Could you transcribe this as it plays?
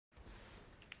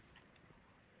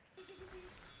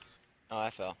Oh, I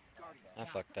fell. I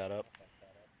fucked that up.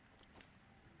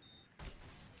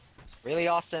 Really,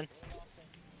 Austin?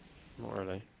 Not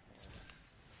really.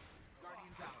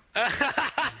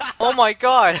 Oh my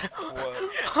god!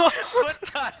 What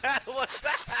the hell was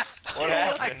that? What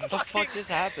happened? What the fuck just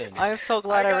happened? I'm so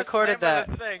glad I got recorded slammed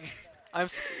that. by the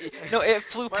thing. No, it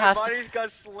flew My past. body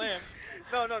got slammed.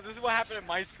 No, this is what happened in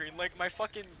my screen. Like, my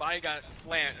fucking body got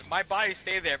slammed. My body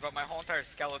stayed there, but my whole entire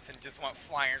skeleton just went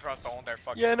flying across the whole entire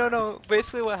fucking Yeah, no.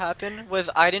 Basically, what happened was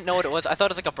I didn't know what it was. I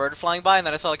thought it was like a bird flying by, and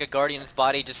then I saw like a guardian's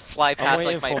body just fly I'm past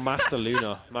waiting like my. for Master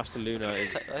Luna. Master Luna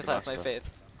is I the thought it's my master. face.